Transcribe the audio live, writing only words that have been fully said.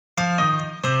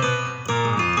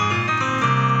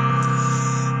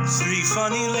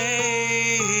funny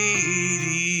ladies.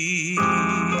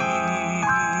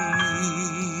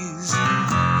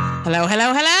 Hello,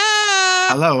 hello, hello.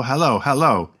 Hello, hello,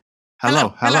 hello.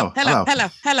 Hello, hello, hello.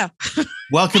 Hello.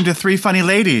 Welcome to Three Funny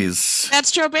Ladies.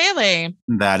 That's Joe Bailey.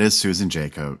 That is Susan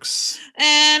Jacobs.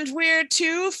 And we're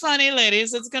two funny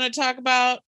ladies that's going to talk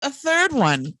about a third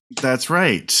one. That's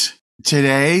right.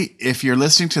 Today, if you're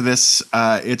listening to this,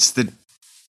 it's the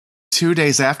 2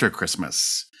 days after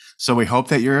Christmas. So we hope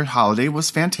that your holiday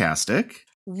was fantastic.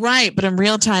 Right. But in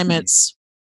real time, it's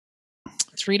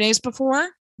 3 days before.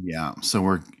 Yeah. So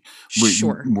we're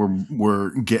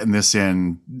getting this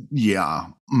in. Yeah.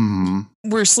 Mm-hmm.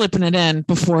 We're slipping it in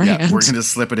beforehand. Yeah, we're going to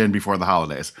slip it in before the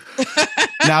holidays.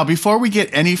 Now, before we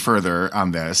get any further on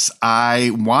this,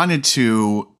 I wanted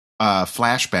to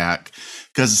flashback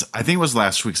because I think it was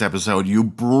last week's episode. You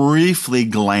briefly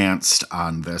glanced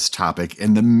on this topic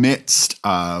in the midst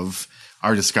of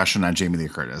our discussion on Jamie Lee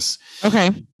Curtis. Okay.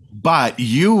 But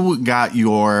you got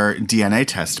your DNA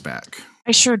test back.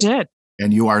 I sure did.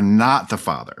 And you are not the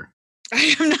father.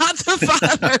 I am not the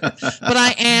father, but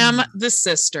I am the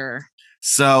sister.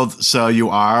 So you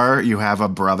have a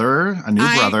brother, a new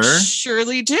brother. I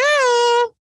surely do.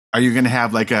 Are you going to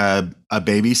have like a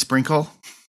baby sprinkle?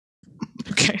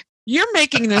 Okay. You're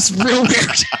making this real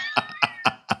weird.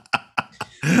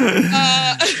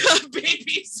 A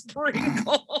baby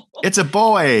sprinkle. It's a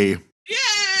boy.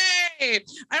 Yay!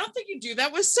 I don't think you do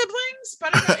that with siblings,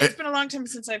 but I don't know. It's been a long time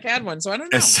since I've had one, so I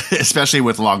don't know. Especially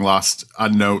with long lost,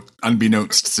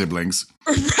 unbeknownst siblings.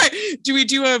 Right. Do we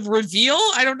do a reveal?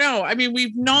 I don't know. I mean,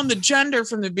 we've known the gender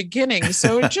from the beginning,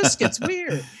 so it just gets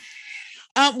weird.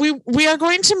 We are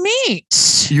going to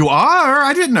meet. You are?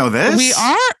 I didn't know this. We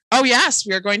are? Oh, yes.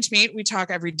 We are going to meet. We talk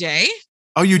every day.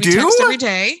 Oh, you do? Text every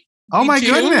day. Oh, my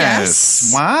goodness.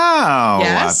 Yes. Wow.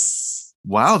 Yes.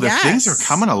 Wow, things are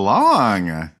coming along.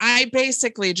 I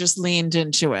basically just leaned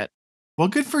into it. Well,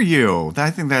 good for you. I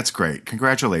think that's great.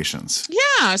 Congratulations.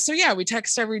 Yeah. So, we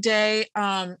text every day.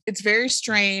 It's very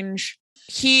strange.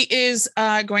 He is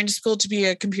going to school to be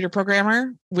a computer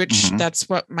programmer, which that's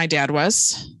what my dad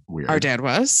was. Weird. Our dad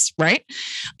was, right?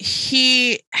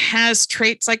 He has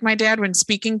traits like my dad when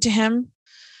speaking to him.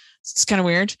 It's kind of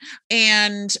weird.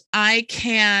 And I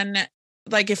can,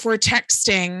 like, if we're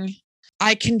texting,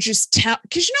 I can just tell,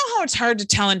 because you know how it's hard to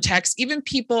tell in text, even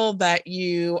people that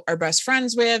you are best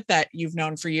friends with, that you've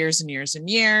known for years and years and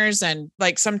years. And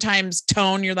like sometimes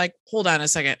tone, you're like, hold on a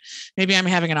second, maybe I'm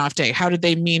having an off day. How did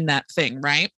they mean that thing?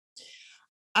 Right.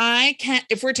 I can't,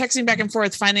 if we're texting back and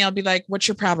forth, finally, I'll be like, what's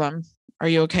your problem? Are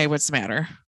you okay? What's the matter?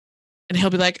 And he'll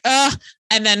be like, and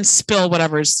then spill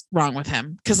whatever's wrong with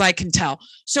him. Cause I can tell.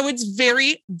 So it's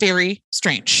very, very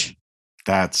strange.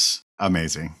 That's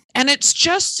amazing. And it's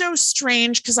just so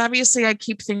strange because obviously I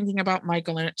keep thinking about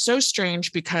Michael, and it's so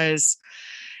strange because,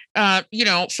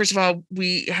 first of all,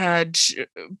 we had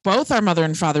both our mother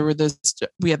and father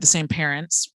we had the same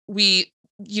parents. We,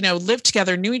 lived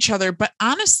together, knew each other. But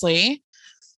honestly,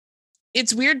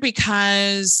 it's weird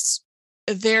because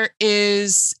there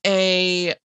is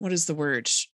what is the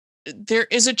word? There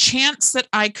is a chance that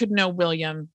I could know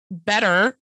William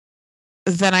better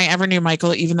than I ever knew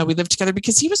Michael, even though we lived together,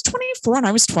 because he was 24 and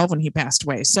I was 12 when he passed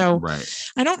away. So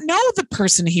I don't know the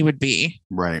person he would be.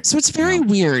 Right. So it's very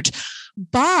weird.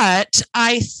 But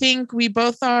I think we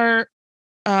both are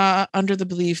under the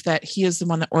belief that he is the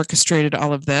one that orchestrated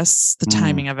all of this, the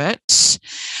timing of it,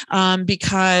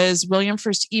 because William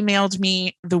first emailed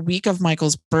me the week of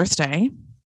Michael's birthday.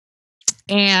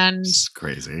 And it's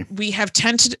crazy. We have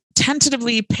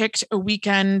tentatively picked a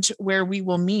weekend where we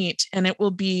will meet, and it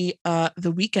will be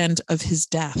the weekend of his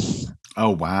death.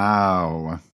 Oh,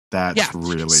 wow. That's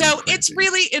really so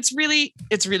crazy. it's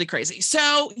really crazy.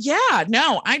 So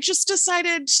I just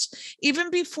decided, even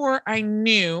before I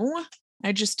knew,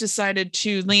 I just decided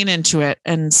to lean into it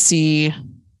and see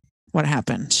what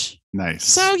happened. Nice.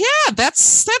 So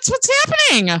that's what's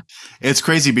happening. It's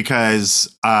crazy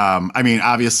because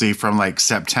obviously from like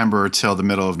September till the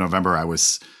middle of November, I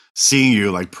was seeing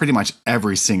you like pretty much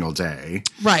every single day.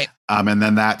 Right. And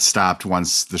then that stopped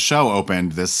once the show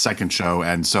opened, this second show.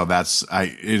 And so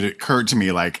it occurred to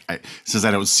me, like, since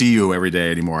I don't see you every day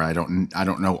anymore, I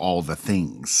don't know all the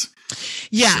things.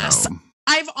 Yes. So.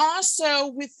 I've also,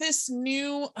 with this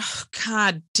new,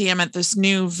 this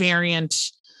new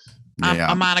variant,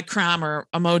 a monochrome or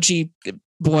emoji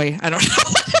boy, I don't know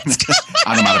what it's called.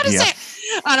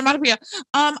 Onomatopoeia.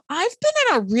 I've been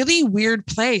in a really weird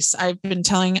place. I've been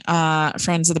telling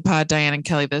friends of the pod, Diane and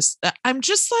Kelly, this. I'm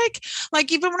just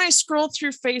like even when I scroll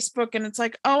through Facebook and it's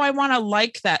like, oh, I want to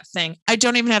like that thing, I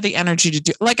don't even have the energy to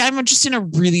do. Like, I'm just in a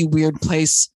really weird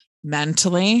place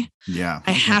mentally. Yeah.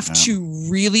 I have to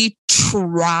really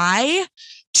try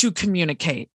to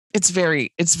communicate. It's very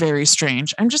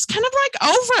strange. I'm just kind of like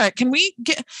over it. Can we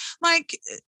get like,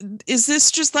 is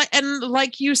this just like, and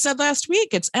like you said last week,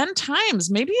 it's end times.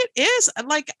 Maybe it is.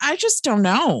 Like, I just don't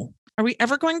know. Are we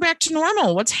ever going back to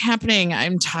normal? What's happening?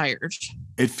 I'm tired.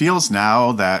 It feels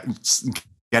now that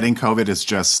getting COVID is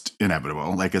just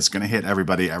inevitable. Like, it's going to hit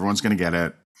everybody. Everyone's going to get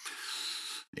it.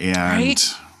 And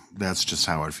that's just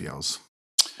how it feels.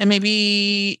 And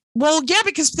maybe, well, yeah,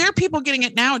 because there are people getting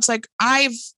it now. It's like,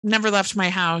 I've never left my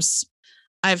house.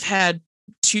 I've had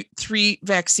 3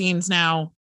 vaccines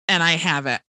now, and I have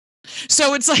it.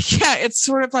 So it's like, yeah, it's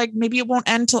sort of like, maybe it won't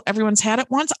end till everyone's had it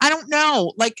once. I don't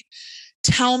know. Like,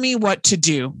 tell me what to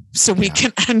do so we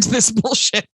can end this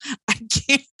bullshit. I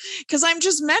can't, because I'm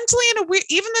just mentally in a weird,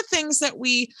 even the things that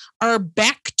we are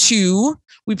back to,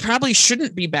 we probably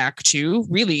shouldn't be back to,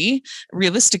 really,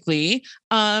 realistically.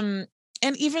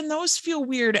 And even those feel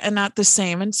weird and not the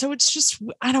same. And so it's just,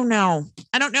 I don't know.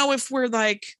 I don't know if we're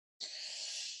like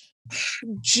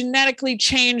genetically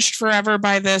changed forever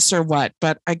by this or what,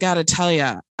 but I got to tell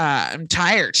you, I'm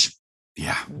tired.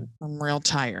 Yeah. I'm real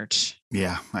tired.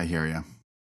 Yeah, I hear you.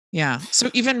 Yeah.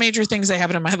 So even major things that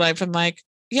happen in my life, I'm like,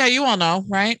 yeah, you all know,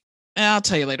 right? And I'll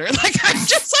tell you later. Like, I'm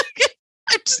just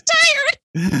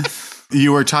tired.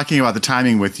 You were talking about the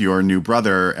timing with your new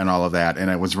brother and all of that,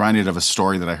 and I was reminded of a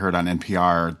story that I heard on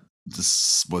NPR.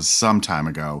 This was some time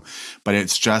ago, but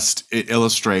it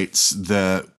illustrates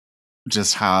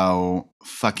just how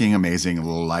fucking amazing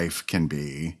life can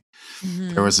be.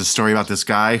 Mm-hmm. There was a story about this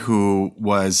guy who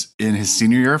was in his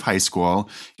senior year of high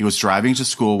school. He was driving to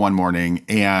school one morning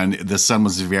and the sun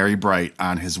was very bright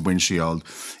on his windshield.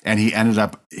 And he ended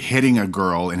up hitting a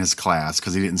girl in his class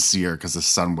because he didn't see her because the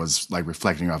sun was like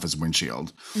reflecting off his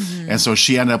windshield. Mm-hmm. And so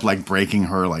she ended up like breaking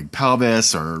her like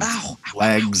pelvis or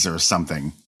legs or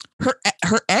something. Her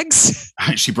eggs?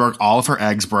 She broke all of her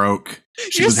eggs broke.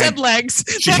 You said legs.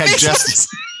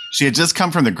 She had just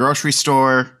come from the grocery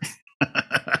store.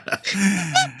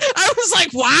 I was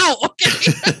like, wow. Okay.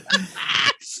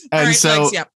 And so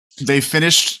they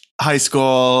finished high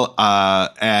school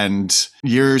and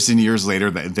years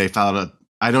later they found out.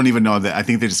 I don't even know that. I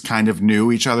think they just kind of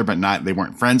knew each other, but they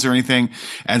weren't friends or anything.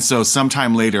 And so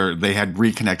sometime later they had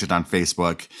reconnected on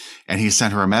Facebook and he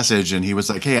sent her a message and he was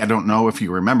like, hey, I don't know if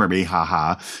you remember me,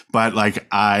 haha, but like,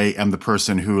 I am the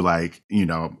person who like, you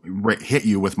know, hit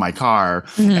you with my car.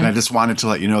 Mm-hmm. And I just wanted to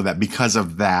let you know that because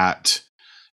of that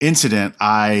incident,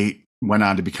 I went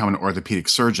on to become an orthopedic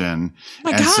surgeon.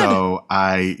 So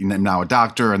I am now a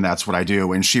doctor and that's what I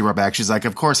do. And she wrote back, she's like,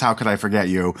 of course, how could I forget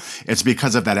you? It's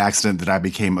because of that accident that I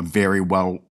became a very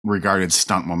well regarded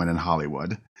stunt woman in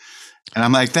Hollywood. And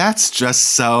I'm like, that's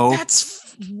just so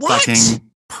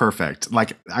fucking perfect.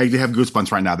 Like, I have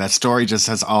goosebumps right now. That story just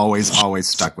has always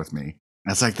stuck with me.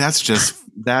 And it's like, that's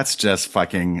just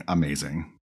fucking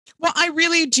amazing. Well, I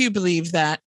really do believe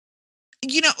that,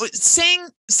 you know, saying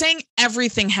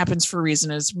everything happens for a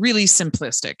reason is really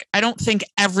simplistic. I don't think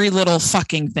every little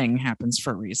fucking thing happens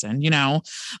for a reason, you know,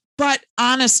 but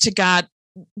honest to God,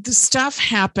 the stuff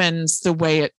happens the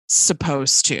way it's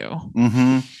supposed to.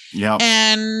 Mm-hmm. Yeah.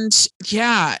 And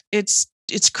yeah, it's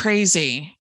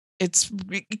crazy. It's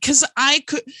because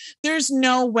there's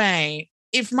no way,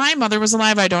 if my mother was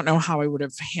alive, I don't know how I would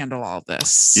have handled all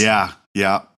this. Yeah.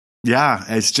 Yeah. Yeah.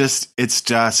 It's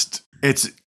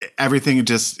everything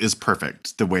just is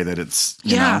perfect the way that it's,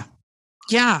 you know,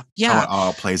 how it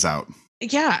all plays out.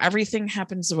 Yeah. Everything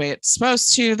happens the way it's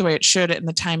supposed to, the way it should, and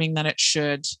the timing that it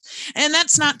should. And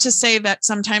that's not to say that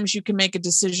sometimes you can make a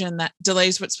decision that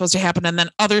delays what's supposed to happen and then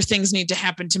other things need to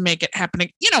happen to make it happen.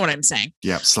 You know what I'm saying?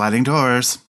 Yep. Sliding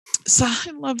doors. So I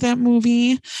love that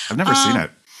movie. I've never seen it.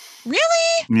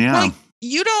 Really? Yeah. Like,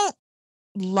 you don't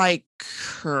like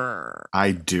her.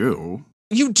 I do.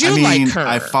 You do like her.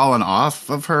 I've fallen off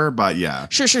of her, but yeah.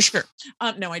 Sure.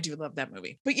 No, I do love that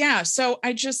movie. But yeah, so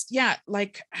I just,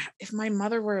 like, if my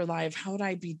mother were alive, how would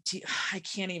I be? I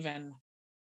can't even,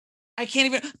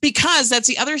 because that's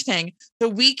the other thing. The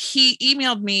week he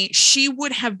emailed me, she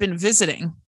would have been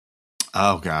visiting.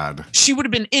 Oh, God. She would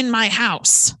have been in my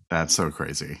house. That's so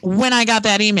crazy. When I got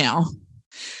that email.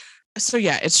 So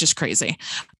yeah, it's just crazy.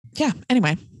 Yeah.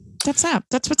 Anyway. That's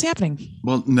what's happening.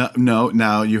 Well, no.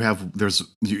 Now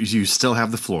you still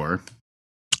have the floor.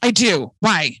 I do.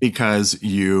 Why? Because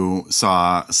you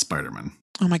saw Spider-Man.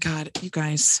 Oh my God, you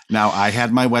guys. Now I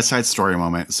had my West Side Story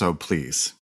moment, so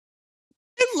please.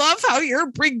 I love how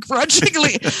you're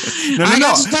begrudgingly. No.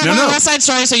 West Side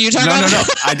Story, so you talk about No.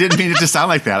 I didn't mean it to sound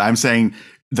like that. I'm saying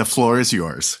The floor is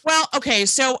yours. Well, okay.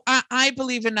 So I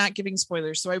believe in not giving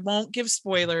spoilers. So I won't give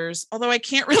spoilers, although I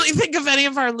can't really think of any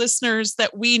of our listeners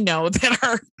that we know that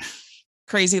are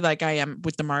crazy like I am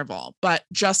with the Marvel. But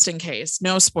just in case,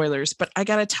 no spoilers. But I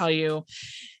got to tell you,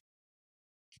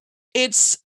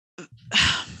 it's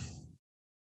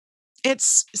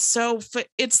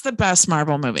the best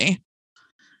Marvel movie.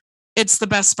 It's the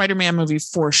best Spider-Man movie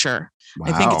for sure. Wow.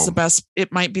 I think it's the best.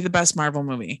 It might be the best Marvel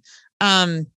movie.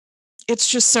 It's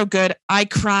just so good. I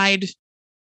cried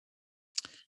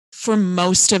for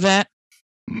most of it.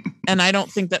 And I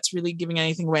don't think that's really giving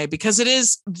anything away because it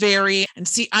is very, and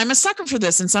see, I'm a sucker for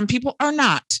this and some people are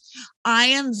not.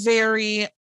 I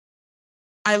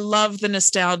love the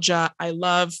nostalgia. I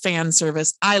love fan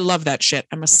service. I love that shit.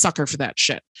 I'm a sucker for that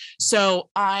shit. So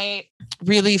I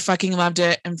really fucking loved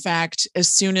it. In fact, as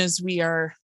soon as we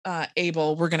are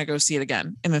able, we're going to go see it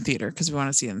again in the theater because we want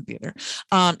to see it in the theater.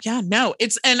 I'm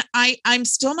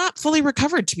still not fully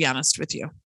recovered, to be honest with you.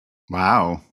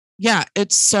 Wow. Yeah.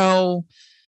 It's so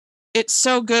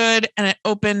good. And it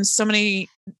opens so many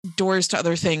doors to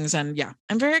other things. And yeah,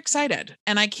 I'm very excited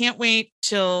and I can't wait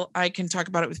till I can talk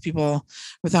about it with people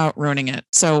without ruining it.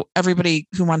 So everybody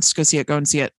who wants to go see it, go and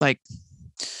see it. Like,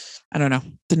 I don't know,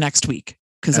 the next week.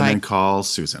 Then call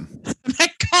Susan. They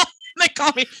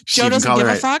call me. Joe doesn't give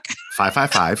a fuck.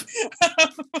 555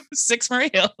 6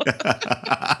 Murray Hill.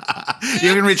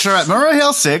 You can reach her at Murray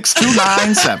Hill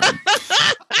 6297.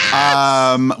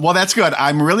 Well, that's good.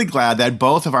 I'm really glad that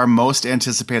both of our most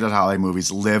anticipated holiday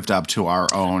movies lived up to our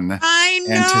own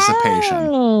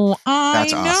anticipation.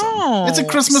 That's awesome. It's a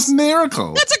Christmas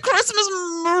miracle. It's a Christmas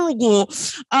miracle.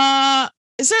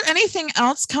 Is there anything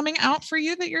else coming out for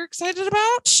you that you're excited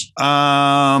about?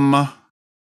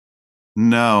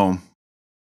 No.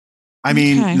 I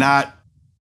mean, not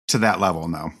to that level,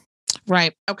 no.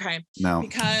 Right. Okay. No.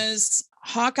 Because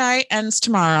Hawkeye ends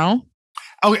tomorrow.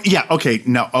 Oh, yeah. Okay.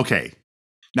 No. Okay.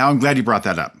 Now I'm glad you brought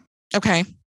that up. Okay.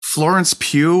 Florence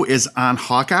Pugh is on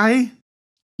Hawkeye?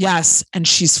 Yes. And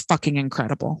she's fucking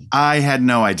incredible. I had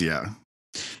no idea.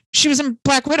 She was in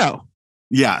Black Widow.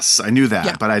 Yes, I knew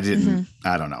that, but I didn't. Mm-hmm.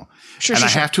 I don't know. Sure. I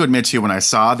have to admit to you, when I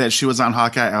saw that she was on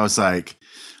Hawkeye, I was like,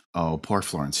 oh, poor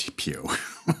Florence Pugh.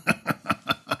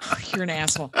 You're an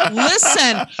asshole.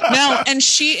 Listen, no, and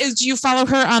she is. Do you follow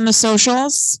her on the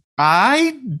socials?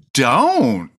 I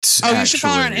don't. Oh, you should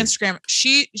follow her on Instagram.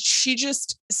 She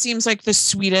just seems like the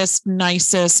sweetest,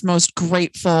 nicest, most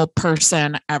grateful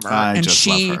person ever. I just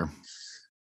love her.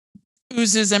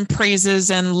 Oozes and praises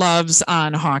and loves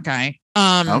on Hawkeye.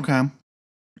 Okay.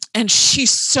 And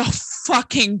she's so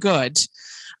fucking good.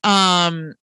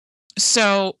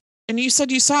 So, and you said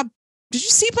did you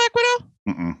see Black Widow?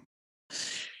 Mm-mm.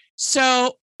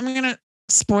 So I'm going to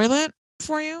spoil it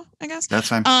for you, I guess. That's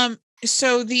fine.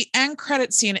 So the end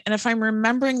credit scene, and if I'm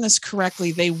remembering this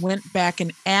correctly, they went back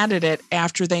and added it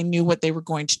after they knew what they were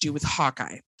going to do with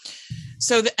Hawkeye.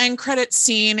 So the end credit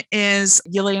scene is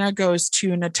Yelena goes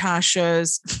to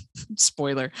Natasha's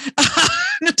spoiler,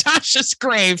 Natasha's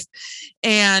grave,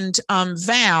 and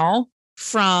Val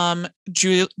from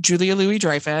Julia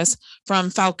Louis-Dreyfus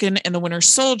from Falcon and the Winter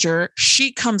Soldier,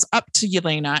 she comes up to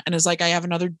Yelena and is like, I have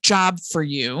another job for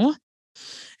you.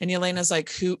 And Yelena's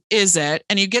like, who is it?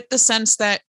 And you get the sense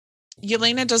that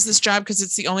Yelena does this job because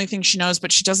it's the only thing she knows,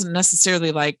 but she doesn't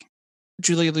necessarily like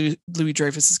Julia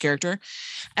Louis-Dreyfus's character.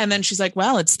 And then she's like,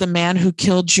 well, it's the man who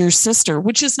killed your sister,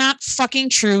 which is not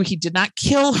fucking true. He did not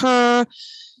kill her.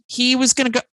 He was going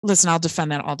to go. Listen, I'll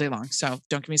defend that all day long. So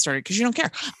don't get me started because you don't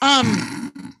care. I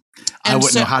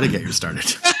wouldn't know how to get you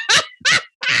started.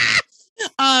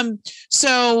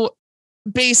 So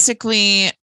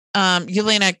basically,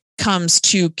 Yelena comes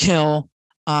to kill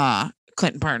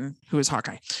Clinton Barton, who is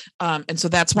Hawkeye. And so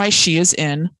that's why she is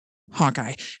in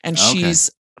Hawkeye. And she's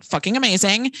fucking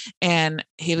amazing. And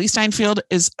Haley Steinfeld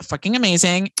is fucking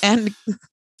amazing. And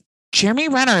Jeremy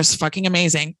Renner is fucking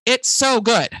amazing. It's so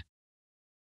good.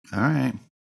 All right.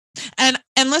 And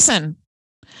listen,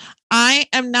 I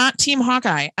am not Team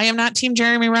Hawkeye. I am not Team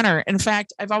Jeremy Renner. In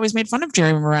fact, I've always made fun of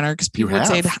Jeremy Renner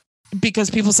because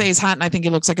people say he's hot and I think he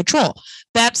looks like a troll.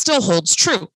 That still holds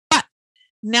true. But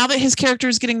now that his character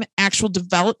is getting the actual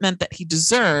development that he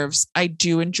deserves, I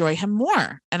do enjoy him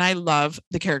more. And I love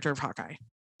the character of Hawkeye.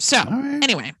 So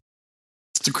anyway.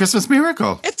 It's a Christmas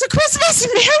miracle. It's a Christmas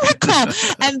miracle.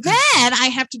 And then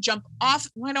I have to jump off.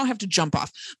 Well, I don't have to jump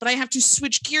off, but I have to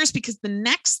switch gears because the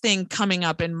next thing coming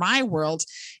up in my world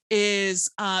is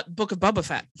Book of Boba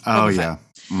Fett. Oh, yeah.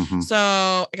 Mm-hmm. So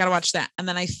I got to watch that. And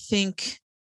then I think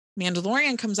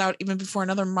Mandalorian comes out even before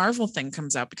another Marvel thing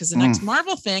comes out, because the next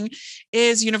Marvel thing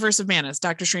is Universe of Madness,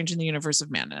 Doctor Strange in the Universe of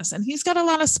Madness, and he's got a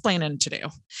lot of splaining to do.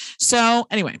 So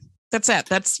anyway, that's it.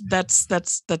 That's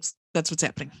what's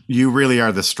happening. You really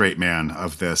are the straight man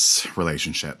of this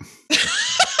relationship.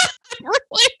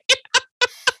 Really?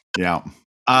 Yeah.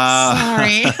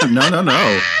 Sorry.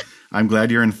 No. I'm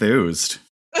glad you're enthused.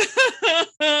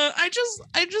 I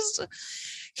just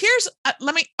here's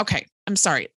okay, I'm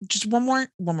sorry, just one more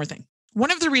thing.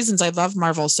 One of the reasons I love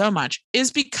Marvel so much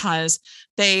is because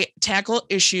they tackle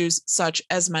issues such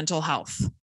as mental health,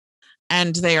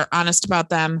 and they are honest about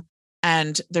them,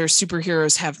 and their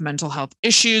superheroes have mental health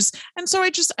issues, and so I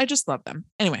just love them.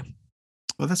 Anyway,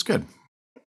 well, that's good.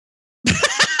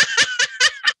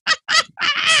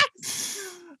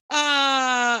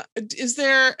 Is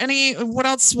there what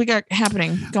else we got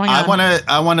happening going on?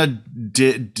 I want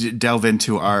to delve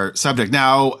into our subject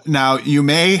now. You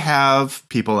may have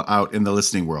people out in the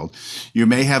listening world. You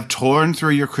may have torn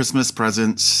through your Christmas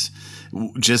presents,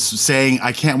 just saying,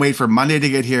 I can't wait for Monday to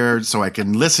get here so I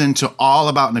can listen to all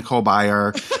about Nicole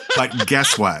Byer. But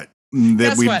guess what?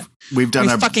 We've done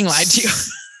we fucking lied to you.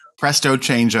 Presto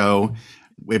changeo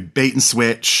with bait and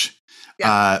switch.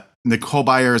 Yeah. Nicole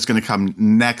Byer is going to come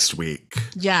next week.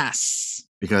 Yes.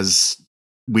 Because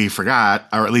we forgot,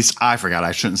 or at least I forgot.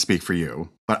 I shouldn't speak for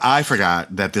you, but I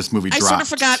forgot that this movie dropped. I sort of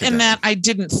forgot today. In that I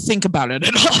didn't think about it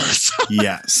at all. So.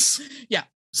 Yes. Yeah.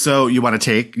 So you want to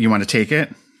take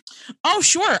it? Oh,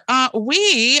 sure.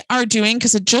 We are doing,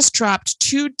 because it just dropped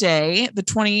today, the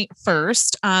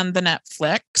 21st on the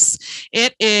Netflix.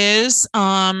 It is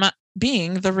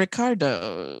Being the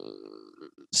Ricardos.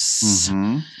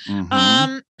 Mm-hmm,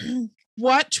 mm-hmm.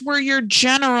 What were your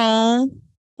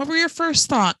first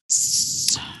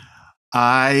thoughts?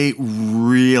 I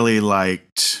really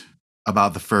liked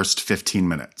about the first 15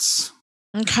 minutes.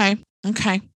 Okay.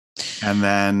 And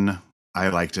then I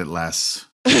liked it less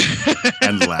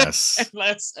and less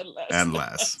and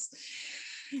less.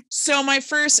 So my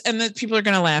first, and the people are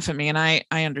going to laugh at me, and I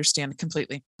understand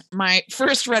completely. My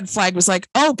first red flag was like,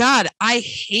 oh God, I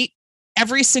hate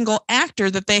every single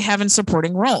actor that they have in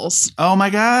supporting roles. Oh my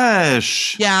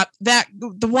gosh. Yeah.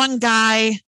 The one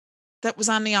guy that was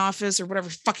on The Office or whatever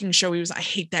fucking show he was, I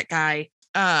hate that guy.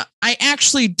 I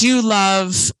actually do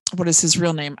love, what is his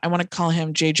real name? I want to call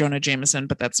him J. Jonah Jameson,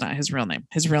 but that's not his real name.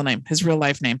 His real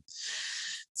life name.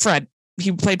 Fred.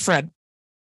 He played Fred.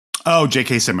 Oh,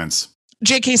 J.K. Simmons.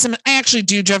 J.K. Simmons. I actually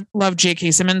do love J.K.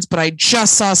 Simmons, but I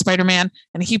just saw Spider-Man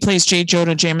and he plays J.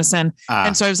 Jonah Jameson.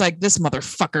 And so I was like, this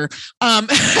motherfucker. And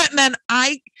then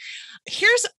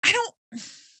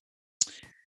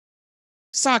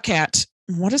Shawkat.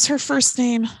 What is her first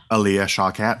name? Aaliyah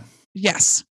Shawkat.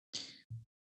 Yes.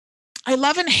 I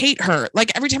love and hate her.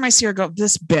 Like every time I see her, I go,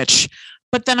 this bitch.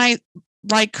 But then I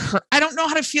like her. I don't know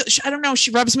how to feel. I don't know.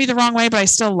 She rubs me the wrong way, but I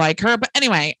still like her. But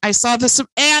anyway, I saw this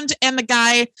and the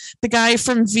guy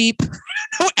from Veep,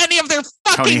 any of their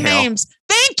fucking names.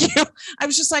 Thank you. I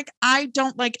was just like, I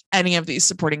don't like any of these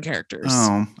supporting characters.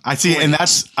 Oh, I see. And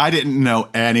I didn't know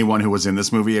anyone who was in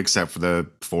this movie except for the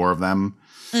four of them.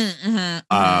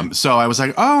 Mm-hmm. So I was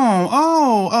like,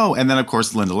 oh. And then of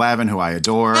course, Linda Lavin, who I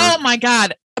adore. Oh my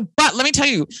God. But let me tell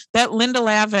you that Linda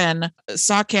Lavin,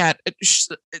 Shawkat,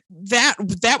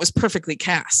 that was perfectly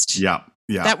cast. Yeah.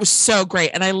 That was so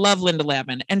great. And I love Linda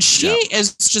Lavin. And she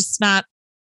is just not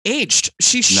aged.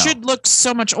 She should look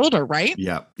so much older, right?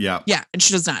 Yeah. Yeah. And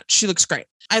she does not. She looks great.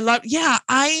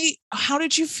 How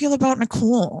did you feel about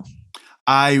Nicole?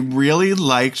 I really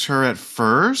liked her at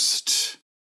first.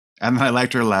 And then I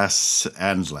liked her less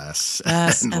and less.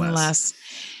 Less.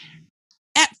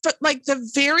 But like the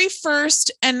very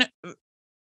first, and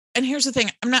here's the thing,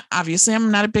 I'm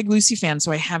not a big Lucy fan,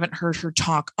 so I haven't heard her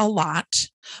talk a lot.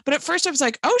 But at first I was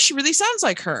like, oh, she really sounds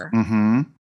like her. Mm-hmm.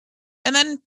 And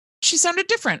then she sounded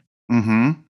different.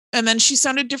 Mm-hmm. And then she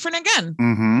sounded different again.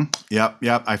 Mm-hmm.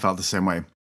 Yep. I felt the same way.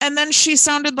 And then she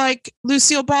sounded like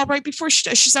Lucille Ball right before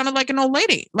she sounded like an old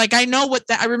lady. Like I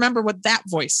remember what that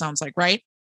voice sounds like, right?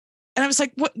 And I was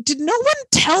like, what? Did no one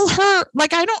tell her?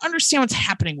 Like, I don't understand what's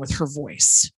happening with her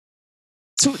voice.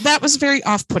 So that was very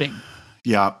off-putting.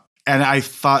 Yeah. And I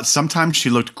thought sometimes she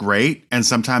looked great. And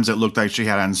sometimes it looked like she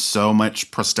had on so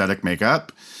much prosthetic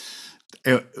makeup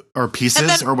or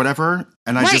pieces or whatever.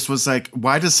 And I just was like,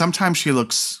 why does sometimes she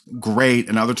looks great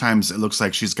and other times it looks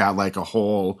like she's got like a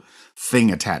whole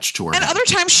thing attached to her. And other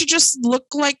times she just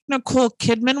looked like Nicole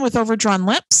Kidman with overdrawn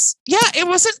lips. Yeah, it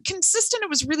wasn't consistent. It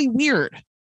was really weird.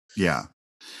 Yeah.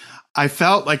 I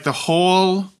felt like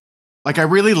I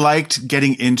really liked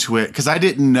getting into it because I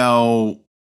didn't know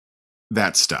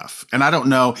that stuff. And I don't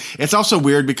know. It's also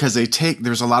weird because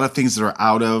there's a lot of things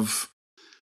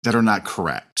that are not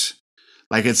correct.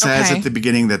 Like it says at the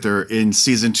beginning that they're in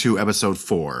season 2, episode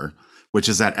 4, which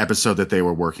is that episode that they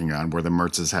were working on where the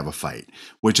Mertzes have a fight,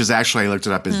 which is actually, I looked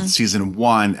it up, in season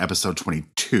 1, episode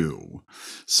 22.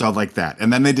 So like that.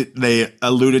 And then they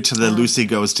alluded to the Lucy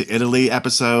Goes to Italy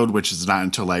episode, which is not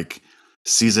until like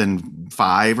season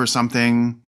 5 or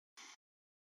something.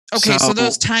 Okay, so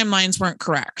those timelines weren't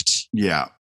correct. Yeah.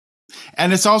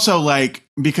 And it's also like,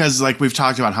 because like we've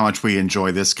talked about how much we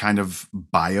enjoy this kind of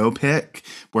biopic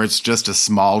where it's just a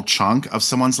small chunk of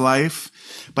someone's life.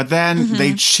 But then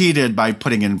they cheated by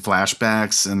putting in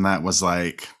flashbacks, and that was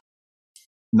like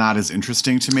not as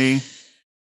interesting to me.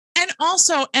 And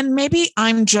also, and maybe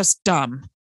I'm just dumb,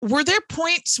 were there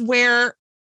points where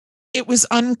it was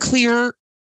unclear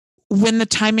when the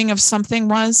timing of something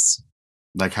was?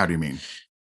 Like, how do you mean?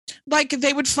 Like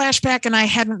they would flashback and I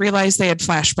hadn't realized they had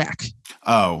flashback.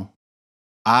 Oh,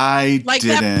 I like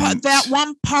didn't. That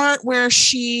one part where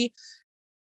she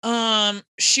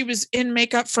was in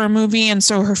makeup for a movie and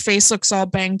so her face looks all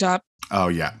banged up. Oh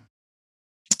yeah.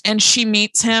 And she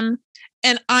meets him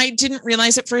and I didn't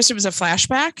realize at first it was a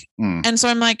flashback. And so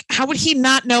I'm like, how would he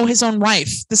not know his own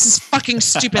wife? This is fucking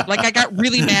stupid. Like I got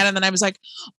really mad and then I was like,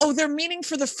 oh, they're meeting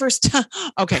for the first time.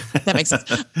 Okay, that makes sense.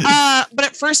 But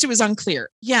at first it was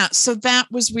unclear. Yeah, so that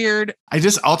was weird. I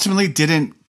just ultimately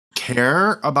didn't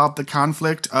care about the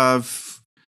conflict of,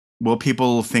 will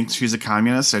people think she's a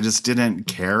communist? I just didn't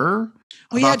care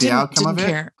about the outcome of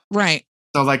it. Right.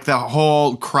 So like the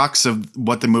whole crux of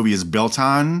what the movie is built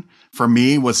on for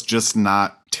me was just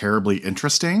not terribly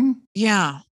interesting.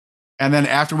 Yeah. And then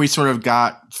after we sort of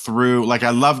got through, like I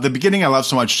love the beginning, I love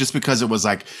so much just because it was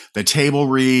like the table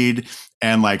read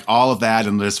and like all of that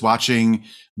and just watching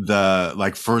the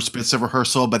like first bits of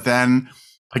rehearsal. But then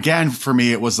again, for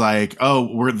me, it was like,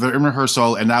 oh, they're in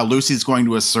rehearsal and now Lucy's going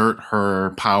to assert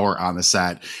her power on the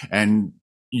set and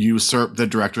usurp the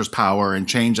director's power and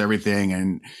change everything.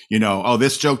 And, you know, oh,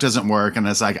 this joke doesn't work. And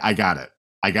it's like, I got it.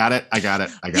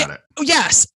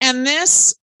 Yes. And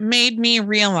this made me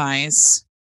realize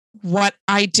what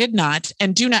I did not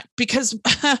and do not, because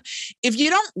if you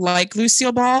don't like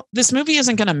Lucille Ball, this movie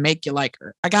isn't going to make you like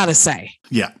her. I got to say.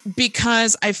 Yeah.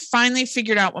 Because I finally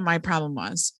figured out what my problem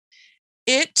was.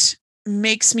 It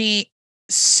makes me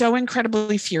so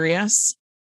incredibly furious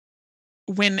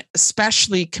when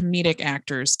especially comedic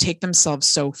actors take themselves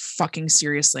so fucking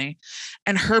seriously.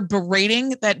 And her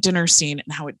berating that dinner scene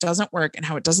and how it doesn't work and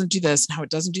how it doesn't do this and how it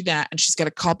doesn't do that. And she's got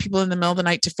to call people in the middle of the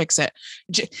night to fix it.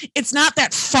 It's not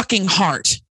that fucking hard.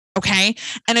 Okay.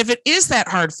 And if it is that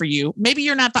hard for you, maybe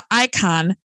you're not the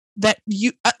icon that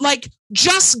you like,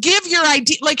 just give your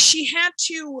idea. Like she had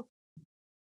to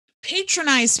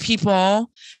patronize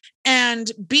people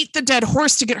and beat the dead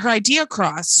horse to get her idea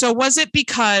across. So was it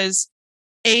because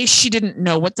A, she didn't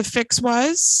know what the fix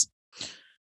was?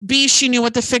 B, she knew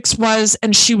what the fix was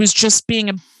and she was just being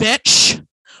a bitch?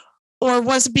 Or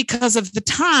was it because of the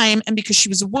time and because she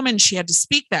was a woman, she had to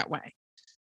speak that way?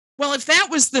 Well, if that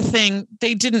was the thing,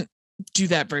 they didn't do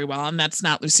that very well. And that's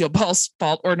not Lucille Ball's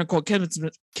fault or Nicole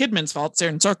Kidman's fault, it's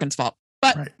Aaron Sorkin's fault.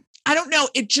 But right. I don't know.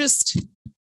 It just,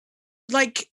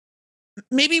 like,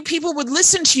 maybe people would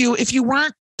listen to you if you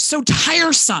weren't so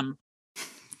tiresome.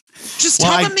 Just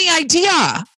tell them the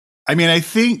idea. I mean,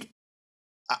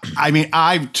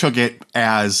 I took it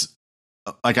as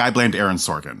like I blamed Aaron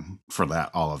Sorkin for that,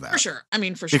 all of that. For sure.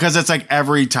 For sure. Because it's like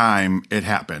every time it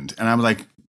happened. And I'm like,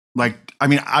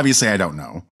 obviously I don't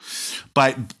know.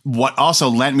 But what also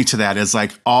lent me to that is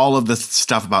like all of the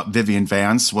stuff about Vivian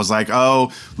Vance was like,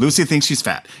 oh, Lucy thinks she's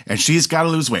fat and she's got to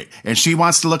lose weight and she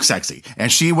wants to look sexy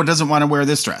and she doesn't want to wear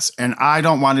this dress. And I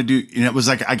don't want to do, and it was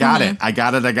like, I got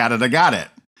it.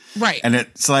 Right. And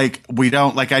it's like, we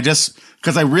don't like,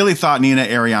 because I really thought Nina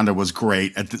Arianda was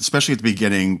great, especially at the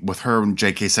beginning with her and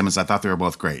J.K. Simmons. I thought they were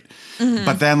both great. Mm-hmm.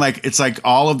 But then like, it's like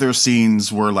all of their scenes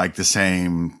were like the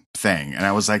same thing. And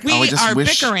I was like, I just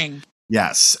wish. Bickering.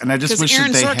 Yes. And I just wish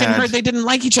Aaron that they Sorkin heard they didn't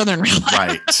like each other in real life.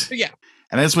 Right. Yeah.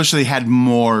 And I just wish they had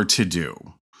more to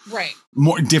do. Right.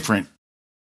 More different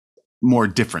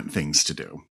things to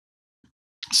do.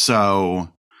 So,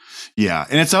 yeah.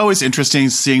 And it's always interesting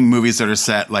seeing movies that are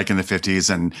set like in the 50s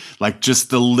and like just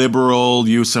the liberal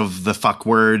use of the fuck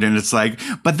word. And it's like,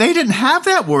 but they didn't have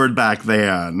that word back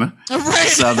then. Right.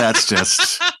 So that's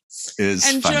just is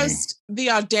and funny. Just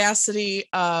the audacity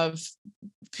of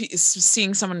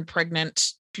seeing someone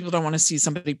pregnant. People don't want to see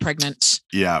somebody pregnant.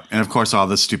 Yeah. And of course, all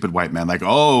the stupid white men like,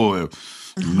 no.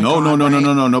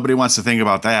 Nobody wants to think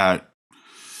about that.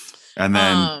 And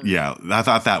then, yeah, I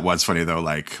thought that was funny though.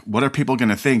 Like, what are people going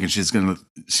to think? And she's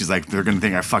like, they're going to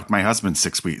think I fucked my husband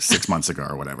 6 months ago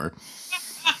or whatever.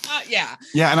 Yeah.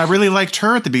 Yeah. And I really liked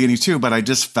her at the beginning too, but I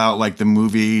just felt like the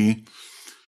movie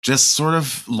just sort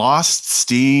of lost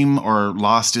steam or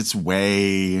lost its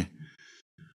way.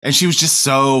 And she was just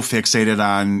so fixated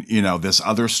on, this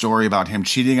other story about him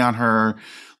cheating on her.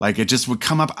 Like it just would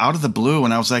come up out of the blue.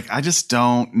 And I was like, I just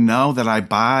don't know that I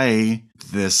buy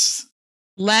this.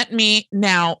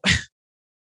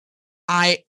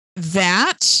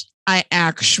 I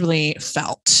actually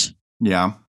felt.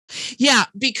 Yeah. Yeah,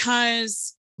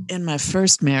 because in my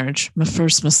first marriage, my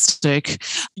first mistake,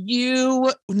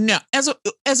 as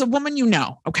a woman,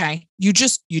 okay, you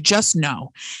just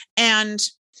know. And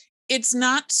it's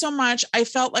not so much, I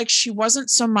felt like she wasn't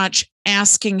so much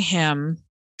asking him.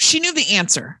 She knew the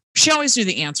answer. She always knew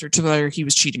the answer to whether he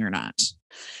was cheating or not.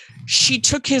 She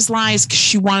took his lies because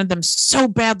she wanted them so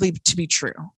badly to be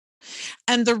true.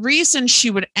 And the reason she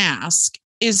would ask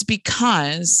is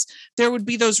because there would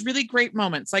be those really great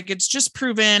moments. Like it's just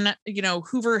proven,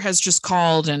 Hoover has just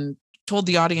called and told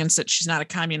the audience that she's not a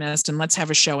communist and let's have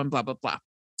a show and blah, blah, blah.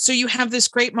 So you have this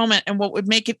great moment. And what would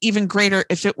make it even greater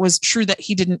if it was true that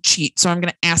he didn't cheat. So I'm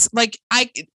going to ask, like,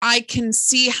 I can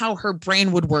see how her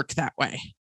brain would work that way.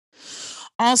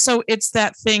 Also, it's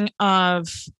that thing of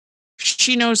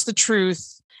she knows the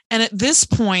truth. And at this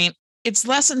point, it's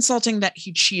less insulting that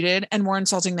he cheated and more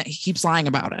insulting that he keeps lying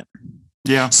about it.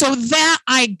 Yeah. So that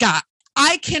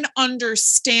I can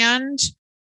understand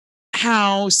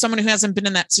how someone who hasn't been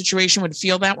in that situation would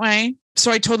feel that way.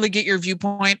 So I totally get your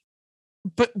viewpoint.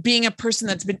 But being a person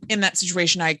that's been in that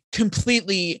situation, I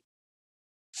completely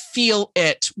feel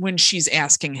it when she's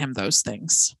asking him those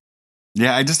things.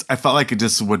 Yeah, I felt like it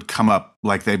just would come up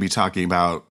like they'd be talking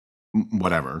about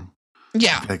whatever.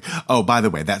 Yeah. Like, oh, by the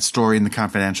way, that story in The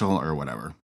Confidential or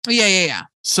whatever. Yeah.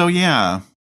 So yeah,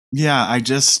 I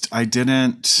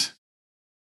didn't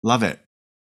love it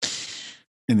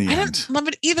in the end. I didn't love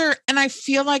it either. And I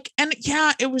feel like,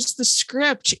 it was the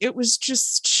script. It was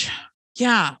just,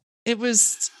 it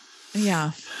was,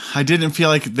 I didn't feel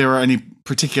like there were any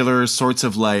particular sorts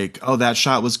of like, oh, that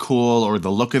shot was cool or the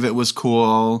look of it was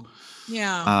cool.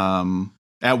 Yeah.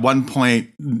 At one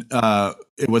point,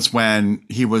 it was when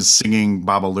he was singing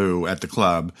Babalu at the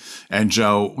club, and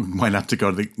Joe went up to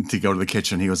go to the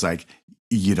kitchen. He was like,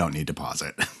 "You don't need to pause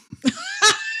it."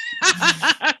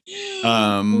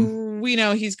 We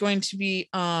know he's going to be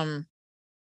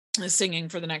singing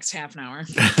for the next half an hour.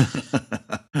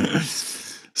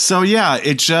 So yeah,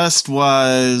 it just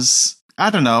was. I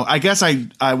don't know. I guess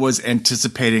I was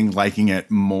anticipating liking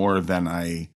it more than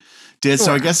I did. Sure.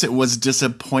 So I guess it was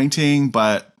disappointing,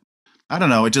 but I don't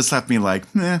know. It just left me like,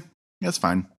 that's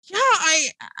fine. Yeah,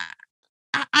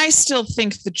 I still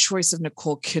think the choice of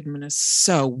Nicole Kidman is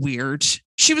so weird.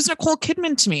 She was Nicole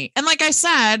Kidman to me. And like I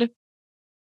said,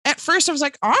 at first I was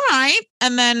like, all right.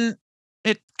 And then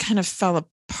it kind of fell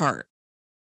apart.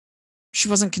 She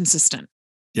wasn't consistent.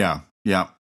 Yeah.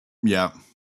 So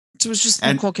it was just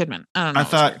Nicole Kidman. I don't know. I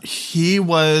thought he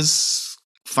was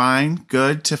fine,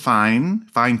 good to fine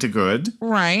to good.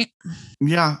 Right.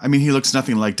 Yeah. I mean, he looks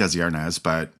nothing like Desi Arnaz,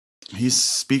 but he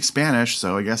speaks Spanish.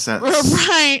 So I guess that's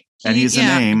right. And he's a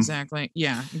name. Exactly.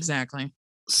 Yeah, exactly.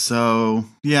 So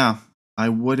yeah, I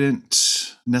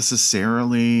wouldn't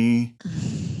necessarily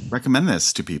recommend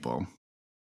this to people.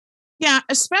 Yeah,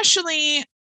 especially.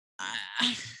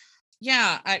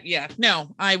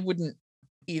 No, I wouldn't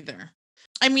either.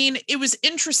 I mean, it was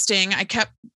interesting. I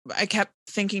kept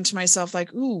thinking to myself,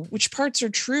 like, ooh, which parts are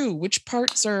true? Which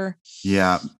parts are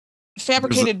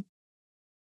fabricated?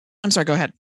 I'm sorry, go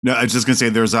ahead. No, I was just going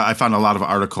to say I found a lot of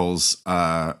articles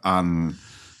on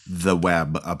the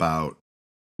web about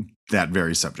that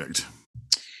very subject,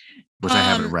 which I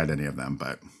haven't read any of them,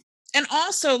 but. And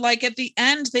also, like, at the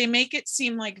end, they make it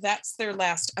seem like that's their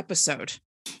last episode.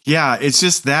 Yeah, it's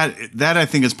just that I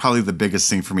think is probably the biggest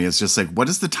thing for me. It's just like, what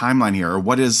is the timeline here? Or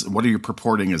what are you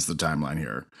purporting as the timeline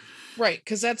here? Right.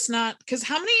 Because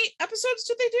how many episodes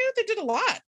did they do? They did a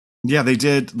lot. Yeah, they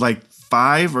did like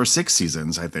 5 or 6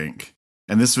 seasons, I think.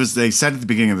 And they said at the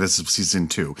beginning of this season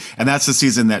 2. And that's the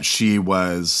season that she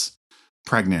was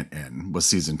pregnant in, was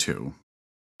season 2.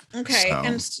 Okay. So.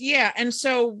 And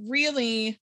so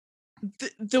really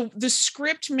the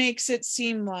script makes it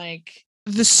seem like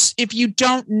this, if you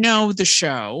don't know the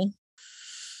show,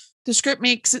 the script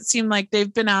makes it seem like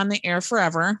they've been on the air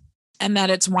forever and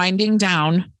that it's winding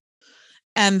down,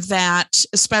 and that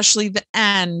especially the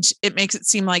end, it makes it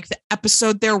seem like the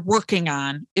episode they're working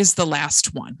on is the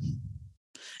last one.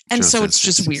 And so it's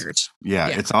just weird. Yeah,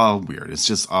 it's all weird. It's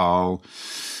just all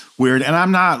weird. And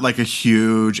I'm not like a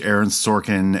huge Aaron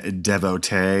Sorkin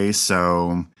devotee,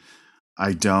 so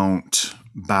I don't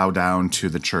bow down to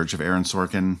the church of Aaron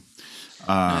Sorkin.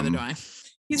 Neither do I.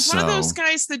 He's one of those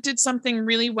guys that did something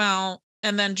really well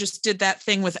and then just did that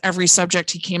thing with every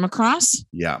subject he came across.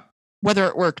 Yeah. Whether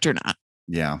it worked or not.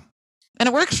 Yeah. And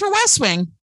it worked for West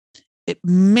Wing. It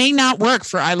may not work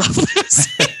for I Love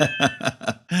Lucy.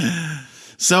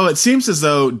 So it seems as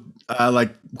though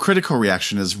like critical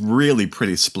reaction is really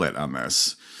pretty split on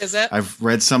this. Is it? I've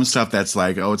read some stuff that's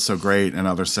like, oh, it's so great, and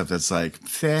other stuff that's like,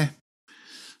 feh.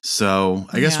 So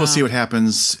I guess we'll see what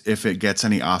happens if it gets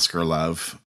any Oscar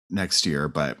love next year.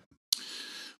 But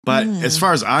as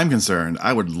far as I'm concerned,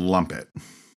 I would lump it.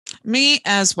 Me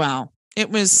as well. It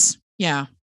was,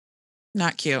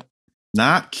 not cute.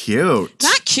 Not cute.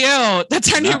 Not cute.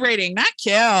 That's our new rating. Not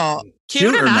cute.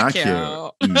 Cute or not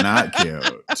cute? Not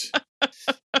cute.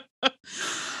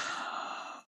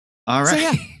 All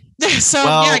right. So,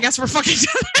 I guess we're fucking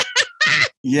done.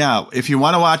 Yeah. If you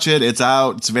want to watch it, it's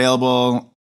out. It's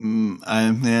available.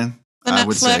 I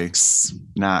would say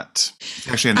not. It's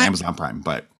actually on Amazon Prime,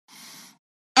 but.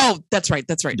 Oh, that's right.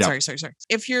 Yep. Sorry.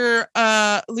 If you're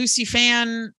a Lucy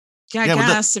fan, I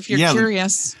guess if you're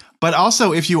curious. But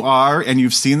also, if you are and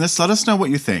you've seen this, let us know what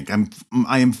you think.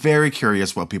 I am very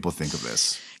curious what people think of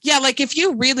this. Yeah, like if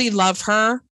you really love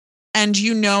her and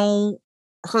you know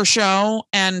her show,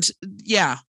 and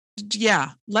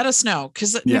let us know,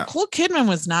 because Nicole Kidman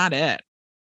was not it.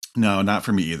 No, not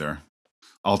for me either.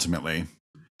 Ultimately.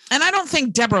 And I don't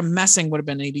think Deborah Messing would have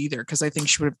been it either, because I think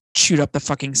she would have chewed up the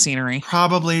fucking scenery.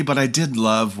 Probably, but I did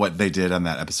love what they did on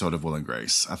that episode of Will and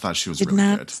Grace. I thought she was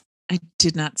really good. I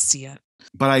did not see it.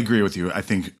 But I agree with you. I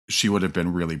think she would have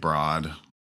been really broad.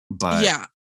 But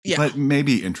but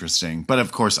maybe interesting. But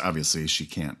of course, obviously, she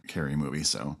can't carry a movie,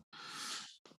 so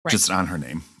just on her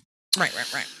name. Right.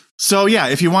 So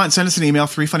if you want, send us an email,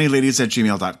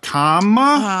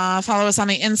 3funnyladies@gmail.com. Follow us on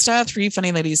the Insta, 3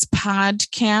 Funny Ladies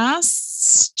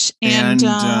Podcast. And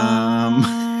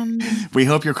we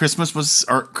hope your Christmas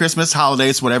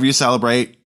holidays, whatever you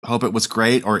celebrate, hope it was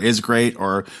great or is great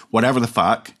or whatever the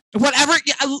fuck. Whatever.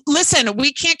 Listen,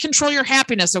 we can't control your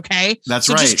happiness, okay? That's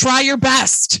so right. Just try your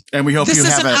best. And we hope this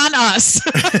isn't on us.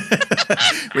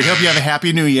 We hope you have a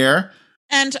happy new year.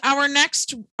 And our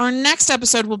next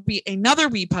episode will be another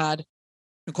WePod,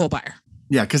 Nicole Byer.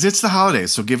 Yeah, because it's the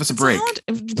holidays, so give us a break.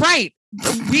 Right.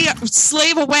 We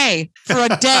slave away for a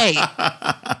day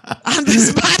on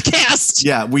this podcast.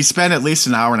 Yeah, we spend at least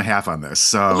an hour and a half on this.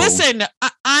 So listen,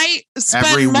 I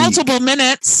spend multiple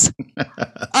minutes.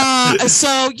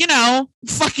 So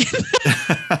fucking,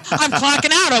 I'm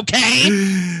clocking out. Okay.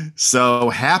 So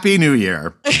happy New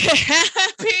Year.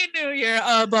 Happy New Year.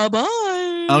 Bye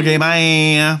bye. Okay,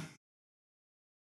 bye.